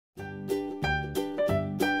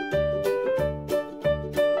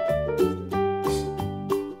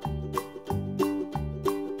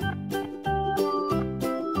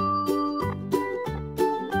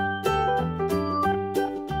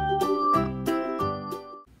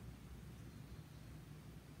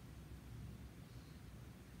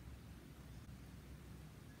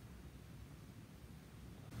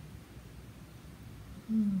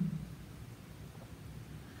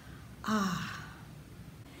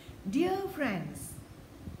Dear friends,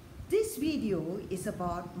 this video is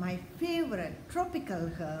about my favorite tropical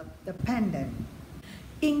herb, the pandan.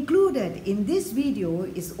 Included in this video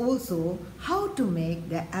is also how to make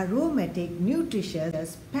the aromatic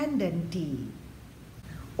nutritious pandan tea.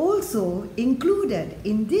 Also included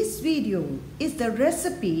in this video is the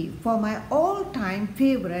recipe for my all-time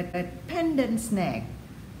favorite pandan snack,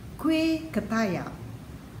 Kuih Ketayap,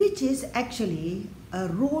 which is actually a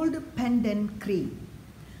rolled pandan crepe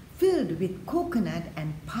filled with coconut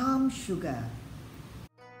and palm sugar.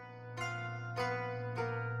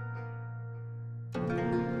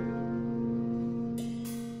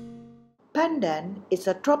 Pandan is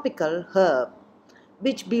a tropical herb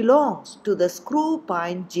which belongs to the screw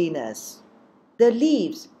pine genus. The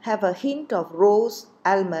leaves have a hint of rose,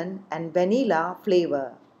 almond, and vanilla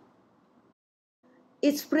flavor.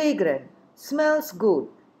 It's fragrant, smells good,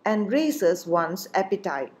 and raises one's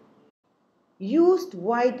appetite. Used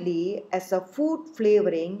widely as a food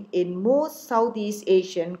flavoring in most Southeast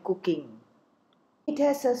Asian cooking. It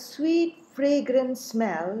has a sweet, fragrant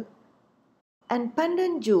smell, and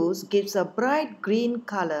pandan juice gives a bright green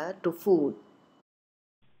color to food.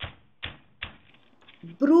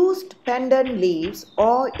 Bruised pandan leaves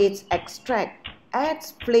or its extract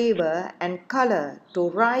adds flavor and color to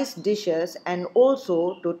rice dishes and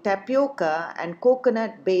also to tapioca and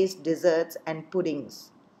coconut-based desserts and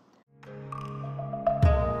puddings.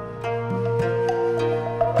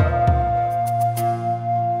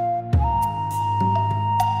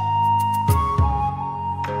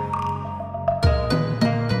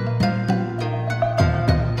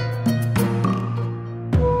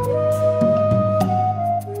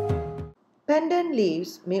 Pandan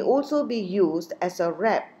leaves may also be used as a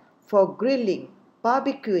wrap for grilling,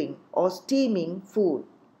 barbecuing, or steaming food.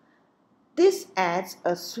 This adds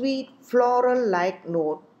a sweet floral-like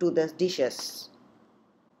note to the dishes.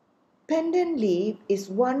 Pandan leaf is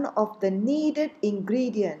one of the needed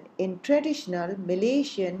ingredients in traditional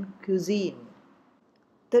Malaysian cuisine.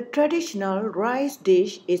 The traditional rice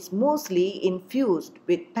dish is mostly infused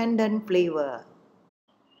with pandan flavor.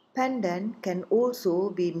 Pandan can also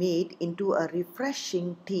be made into a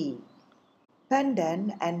refreshing tea.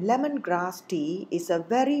 Pandan and lemongrass tea is a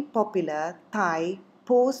very popular Thai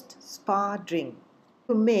post-spa drink.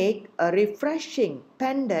 To make a refreshing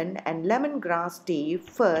pandan and lemongrass tea,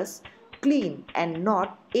 first clean and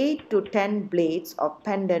knot 8 to 10 blades of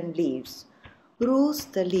pandan leaves. Bruise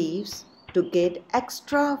the leaves to get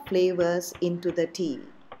extra flavors into the tea.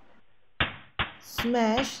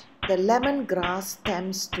 Smash the lemongrass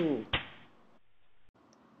stems too.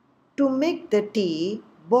 To make the tea,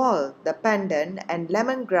 boil the pandan and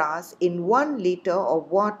lemongrass in 1 liter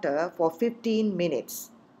of water for 15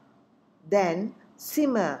 minutes. Then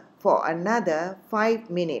simmer for another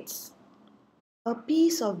 5 minutes. A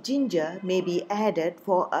piece of ginger may be added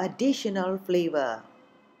for additional flavor.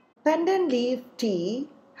 Pandan leaf tea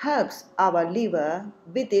helps our liver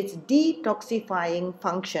with its detoxifying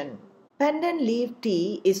function. Pandan leaf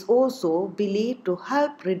tea is also believed to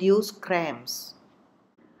help reduce cramps.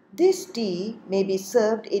 This tea may be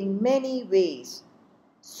served in many ways: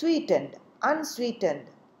 sweetened, unsweetened,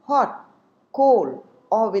 hot, cold,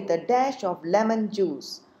 or with a dash of lemon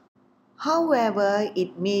juice. However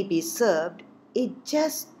it may be served, it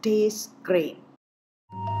just tastes great.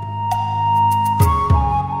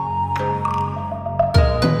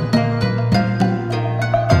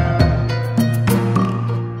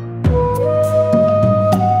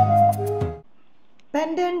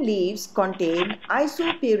 Pandan leaves contain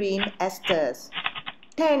isoperine esters,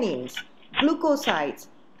 tannins, glucosides,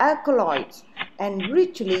 alkaloids, and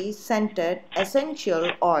richly scented essential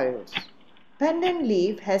oils. Pandan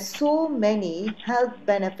leaf has so many health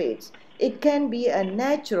benefits. It can be a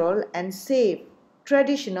natural and safe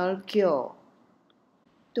traditional cure.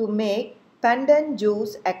 To make pandan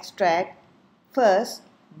juice extract, first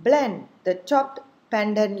blend the chopped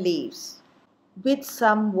pandan leaves with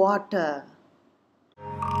some water.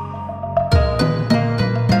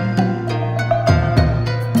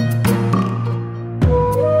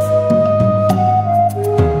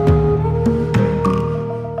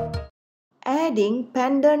 Adding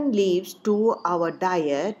pandan leaves to our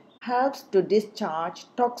diet helps to discharge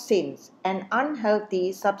toxins and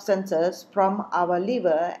unhealthy substances from our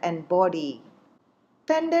liver and body.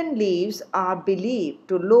 Pandan leaves are believed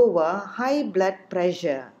to lower high blood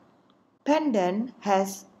pressure. Pandan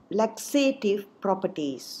has laxative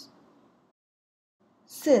properties.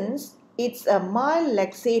 Since it's a mild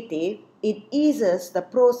laxative, it eases the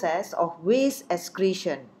process of waste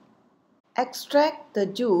excretion. Extract the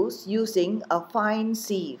juice using a fine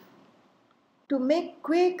sieve. To make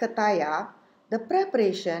Kuih Ketayap, The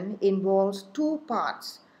preparation involves two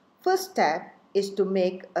parts. First step is to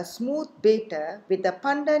make a smooth batter with the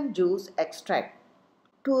pandan juice extract.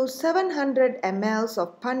 To 700 ml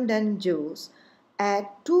of pandan juice, add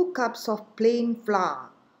 2 cups of plain flour.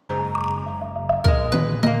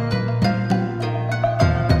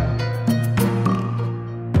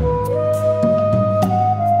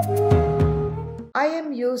 I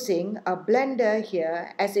am using a blender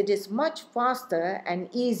here as it is much faster and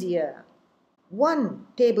easier. 1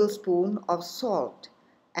 tablespoon of salt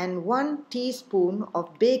and 1 teaspoon of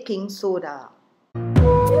baking soda.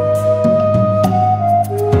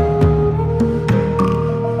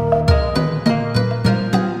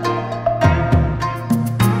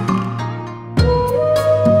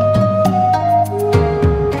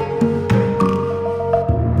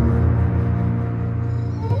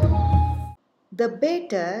 The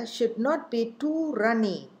batter should not be too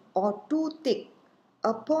runny or too thick.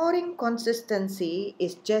 A pouring consistency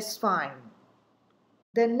is just fine.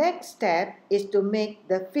 The next step is to make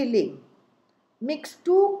the filling. Mix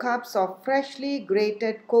 2 cups of freshly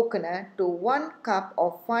grated coconut to 1 cup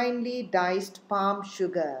of finely diced palm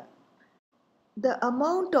sugar. The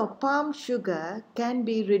amount of palm sugar can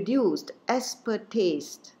be reduced as per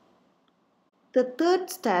taste. The third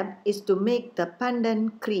step is to make the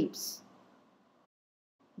pandan crepes.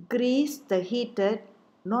 Grease the heated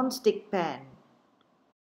non-stick pan.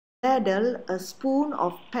 Ladle a spoon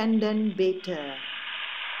of pandan batter.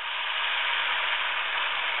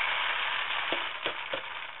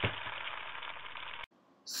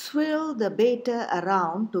 Swirl the batter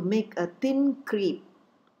around to make a thin crepe.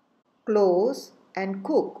 Close and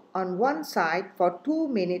cook on one side for 2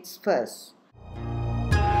 minutes first.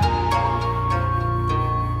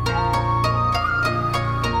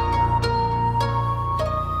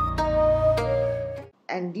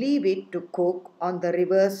 And leave it to cook on the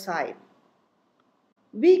reverse side.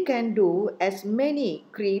 We can do as many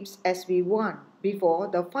crepes as we want before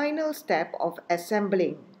the final step of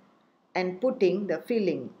assembling and putting the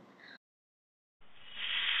filling.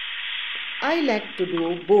 I like to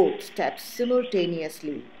do both steps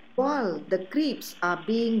simultaneously. While the crepes are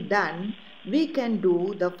being done, we can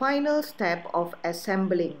do the final step of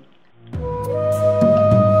assembling.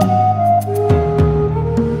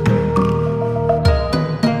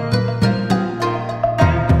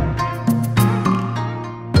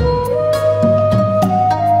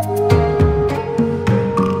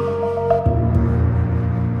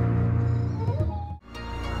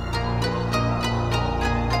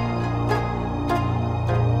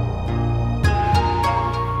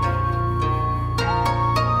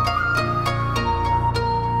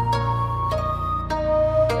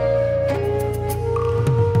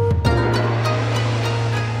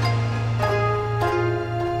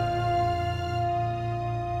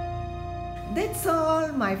 That's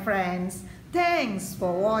all, my friends. Thanks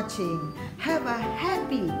for watching. Have a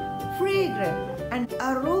happy, fragrant and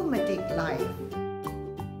aromatic life.